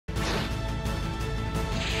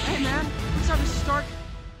saw this start?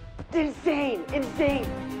 Insane! Insane!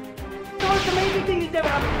 The most amazing thing that's ever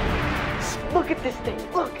happened! Look at this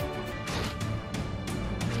thing, look!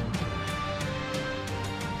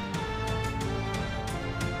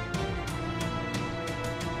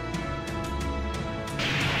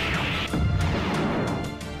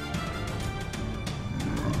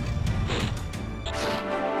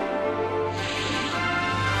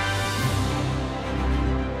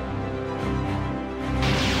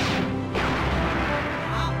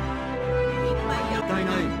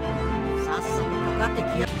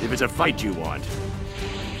 If it's a fight you want,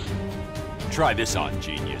 try this on,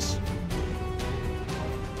 genius.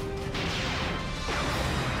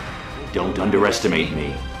 Don't underestimate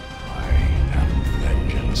me. I am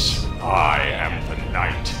vengeance. I am the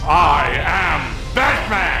night. I am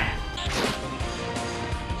Batman!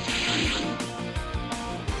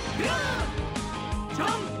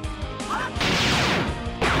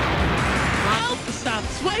 Stop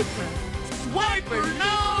swiping! Swiper,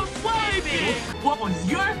 no swiping! What was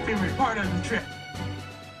your favorite part of the trip?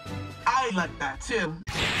 I like that too.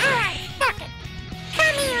 Alright, fuck it.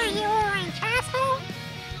 Come here, you orange asshole!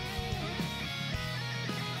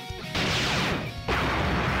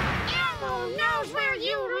 Elmo knows where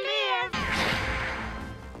you live!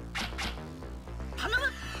 Come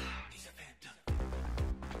on! He's a phantom.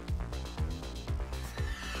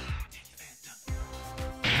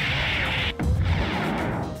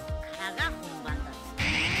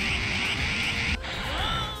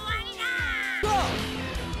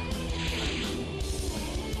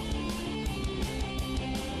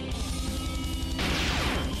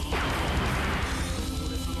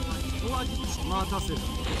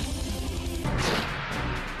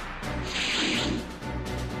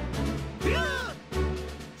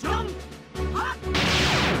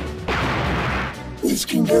 This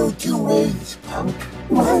can go two ways, punk.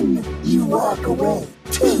 One, you walk away.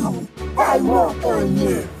 Two, I walk on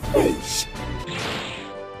your face.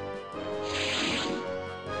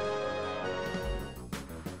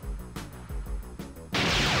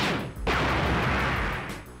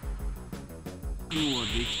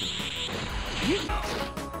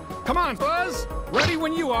 Come on, Buzz! Ready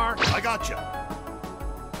when you are. I gotcha.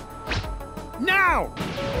 Now!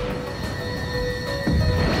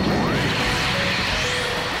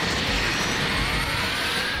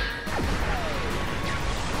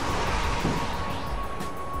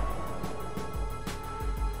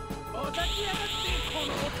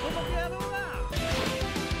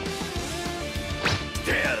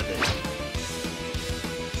 Stay out of this.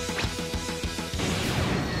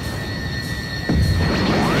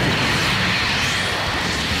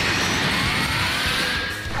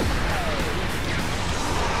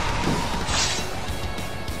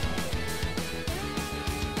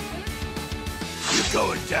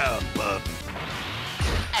 Going down, bub.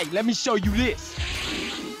 Hey, let me show you this.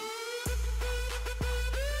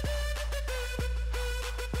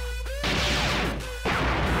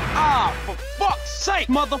 Ah, for fuck's sake,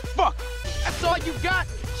 motherfucker! That's all you got?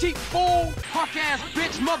 Cheap fool, punk-ass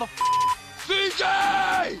bitch, motherfucker!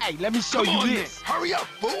 CJ! Hey, let me show you this. Then. Hurry up,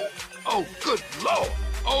 fool! Oh, good lord!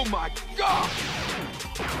 Oh my god!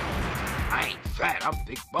 I ain't fat, I'm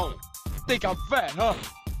big bone. Think I'm fat, huh?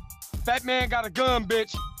 Fat man got a gun,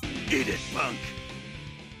 bitch. Eat it, punk.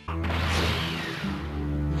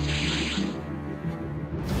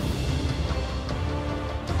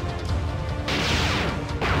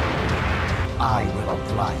 I will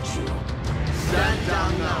oblige you. Stand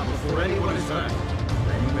down now before anyone is hurt.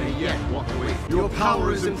 Then you may yet walk away. Your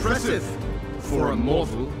power is impressive for a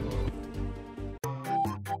mortal.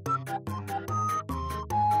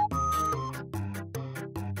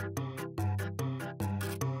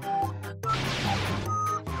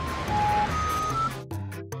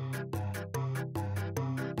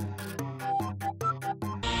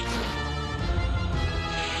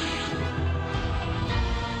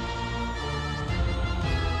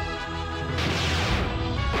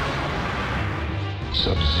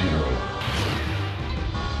 Sub-Zero.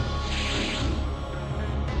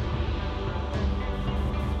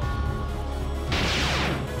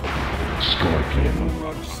 Scorpion.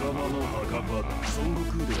 貴様の墓場孫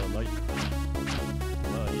悟空ではないか。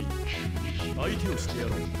まあいい。相手をしてや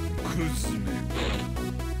ろう。クズめ。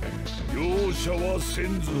容赦はせ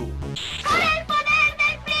んぞ。こ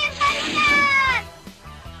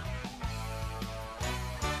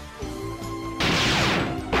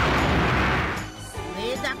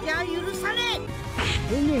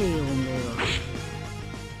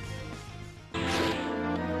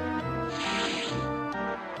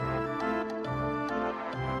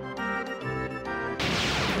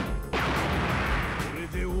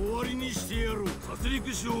れで終わりにしてや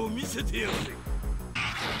肉ショーを見せてやるぜ。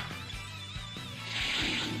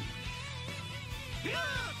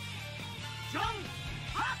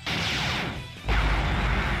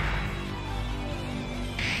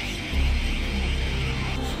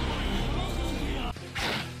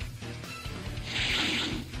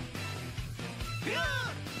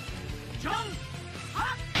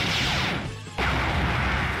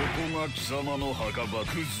貴様の墓場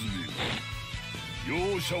崩れ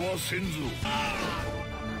容赦はせんぞ。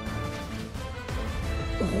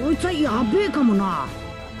こいつはやべえかもな。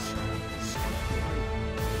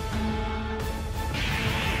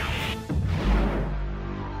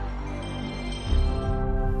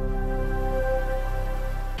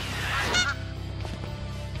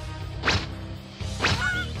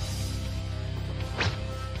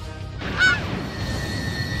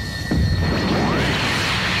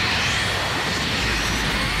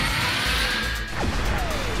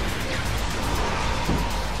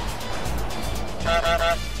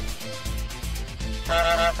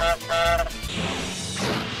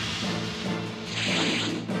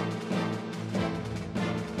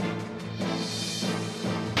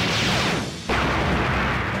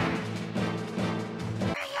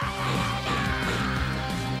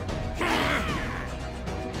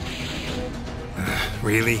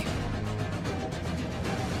Really?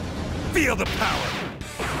 Feel the power!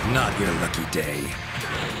 Not your lucky day.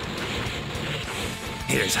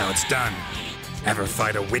 Here's how it's done. Ever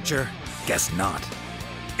fight a Witcher? Guess not.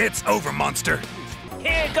 It's over, monster!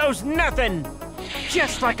 Here goes nothing!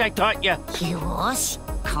 Just like I taught you! Yosh,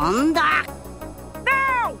 konda!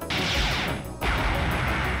 No!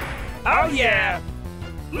 Oh yeah!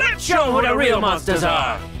 Let's show who the real monsters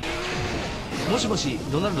are! もしもし、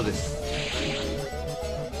ドナルドです。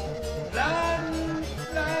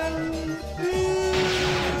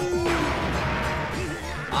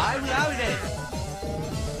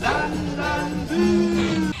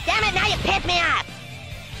Damn it, now you pissed me off!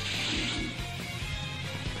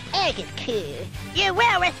 Egg is cool. You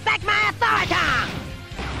will respect my authority!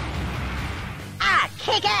 Ah,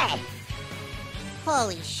 kick ass!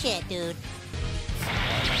 Holy shit, dude.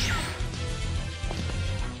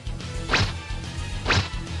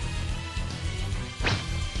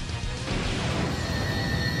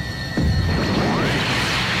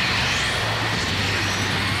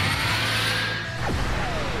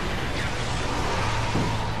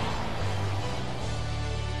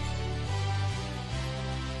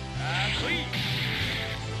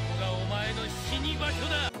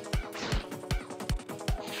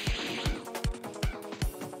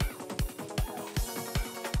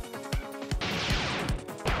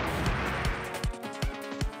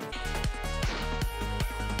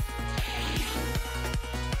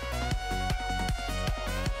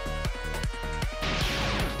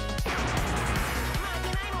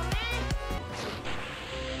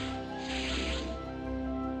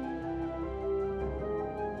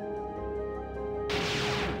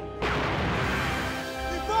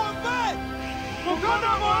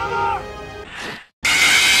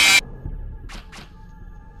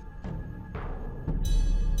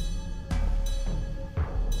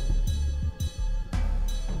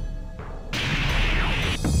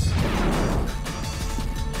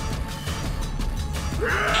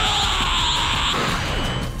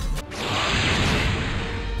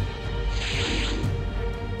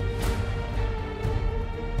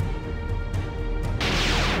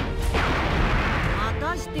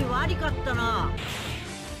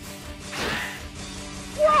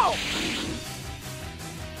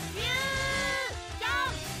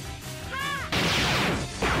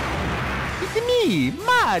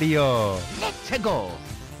 Mario! Let's go!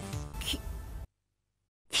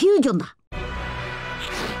 フュージョンだ。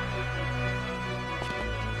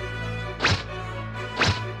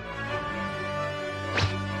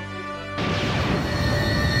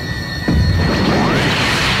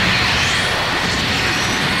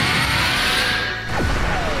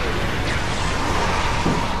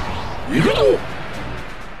行くぞ！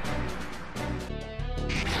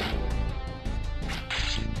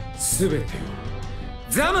すべてを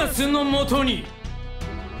ザマスのもとに。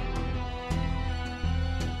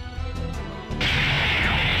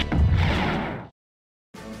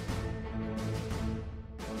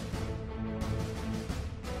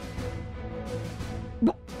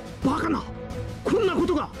バカな、こんなこ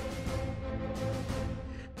とが。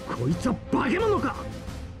こいつは化け物か。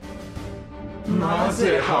な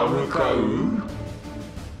ぜ歯向かう？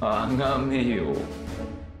あがめよ。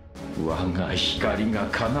我が光が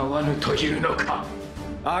かなわぬというのか。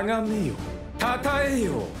あがめよ、たたえ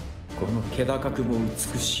よ。この気高くも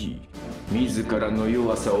美しい自らの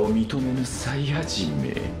弱さを認めぬサイヤ人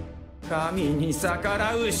め。神に逆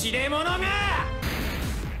らう痴れ者が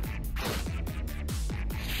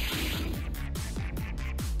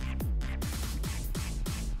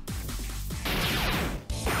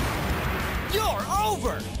You're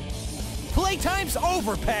over! Playtime's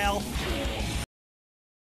over, pal!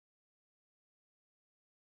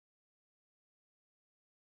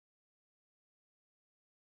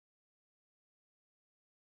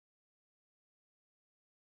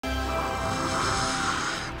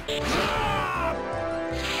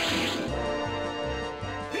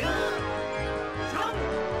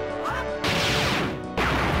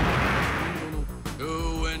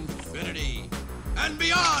 To infinity and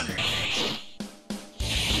beyond!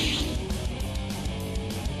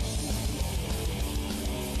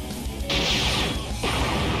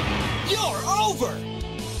 You're over!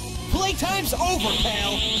 Playtime's over,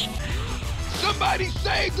 pal! Somebody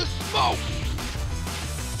save the smoke!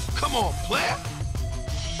 Come on, player!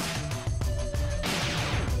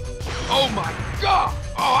 Oh my god!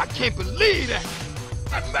 Oh, I can't believe that!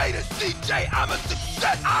 I made a CJ! I'm a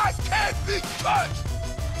success! I can't be touched!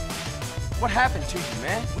 What happened to you,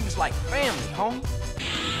 man? We was like family, homie.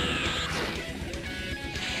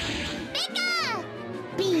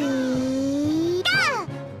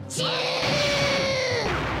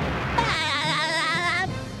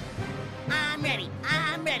 I'm ready.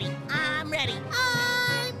 I'm ready. I'm ready.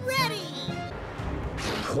 I'm ready.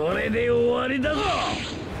 これで終わりだぞ。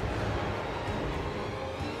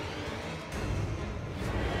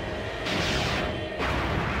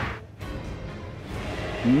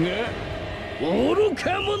愚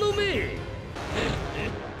か者め。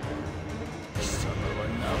貴様は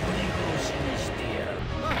なぶり殺しにしてやる。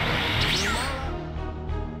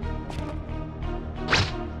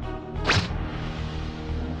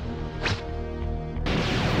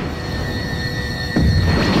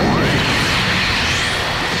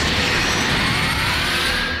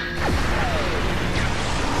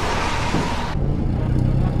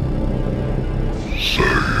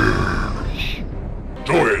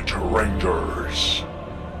Do it, Rangers.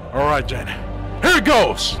 All right, then. Here it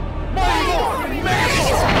goes.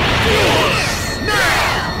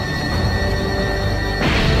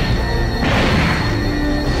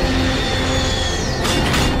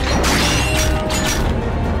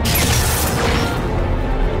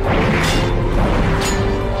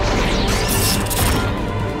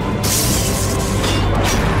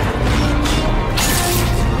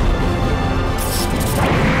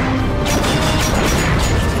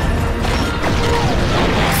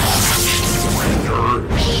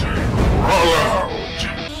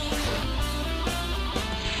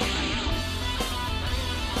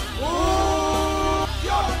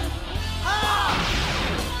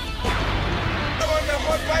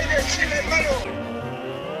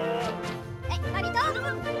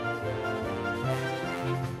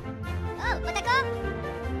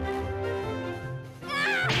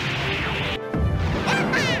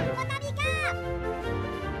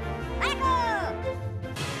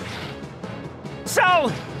 So,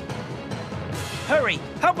 hurry,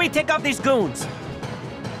 help me take off these goons.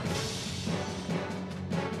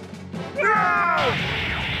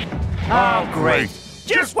 Oh, great.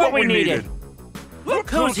 Just what we needed. Look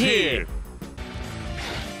who's here.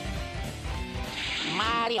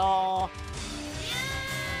 Mario.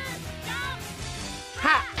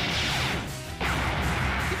 Ha!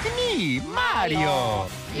 It's me, Mario.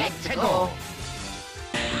 Let's go.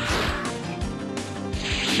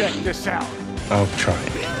 Check this out. I'll try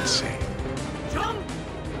and be insane.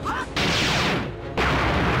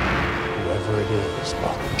 Whoever it is,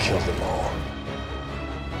 I'll kill them all.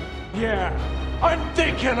 Yeah, I'm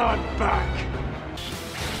thinking I'm back.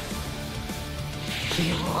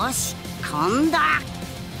 よし、今度は。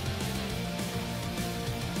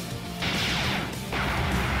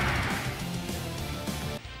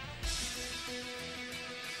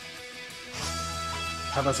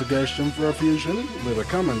Have a suggestion for a fusion? Leave a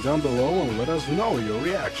comment down below and let us know your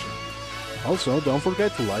reaction. Also, don't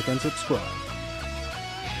forget to like and subscribe.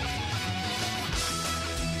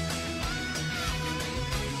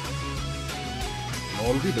 No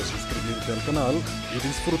olvides suscribirte al canal y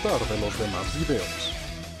disfrutar de los demás videos.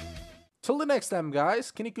 Till the next time,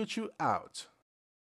 guys, Kinikuchu out.